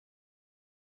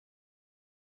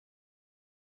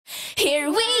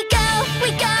Here we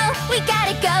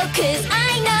gotta go, 'cause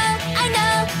I know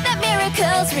that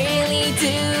miracles really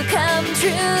do come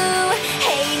true.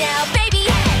 Hey now, baby,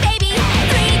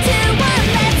 3, 2, 1,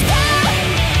 let's go!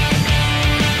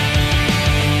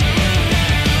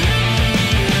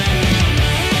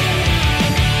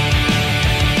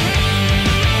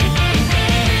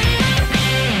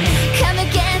 Come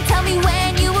again, tell me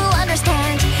when you will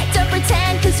understand. Don't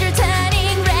pretend, 'cause you're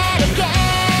turning red again.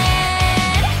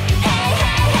 Hey,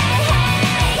 hey, hey,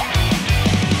 hey.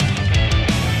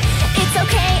 It's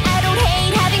okay, I don't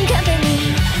hate having company.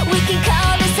 We can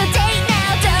call this a date now,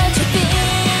 don't you think?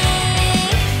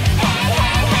 Hey,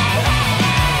 hey, hey,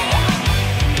 hey.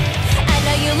 I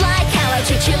know you like how I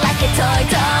treat you like a toy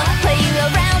doll. Play you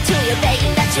around till you're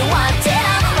betting that you want it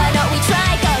all. Why don't we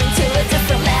try going to a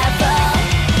different level?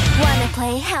 Wanna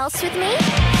play house with me?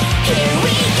 Here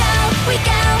we go, we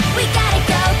go